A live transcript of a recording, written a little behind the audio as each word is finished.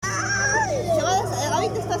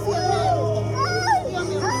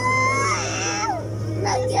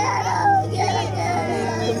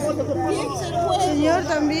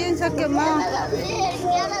Se quemó.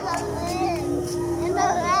 Quiero dormir.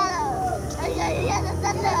 Ya no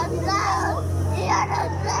está levantado. Y ya no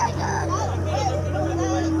tengo.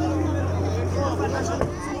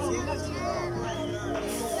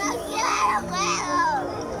 No quiero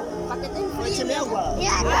juego. Écheme agua.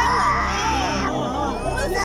 Ya no.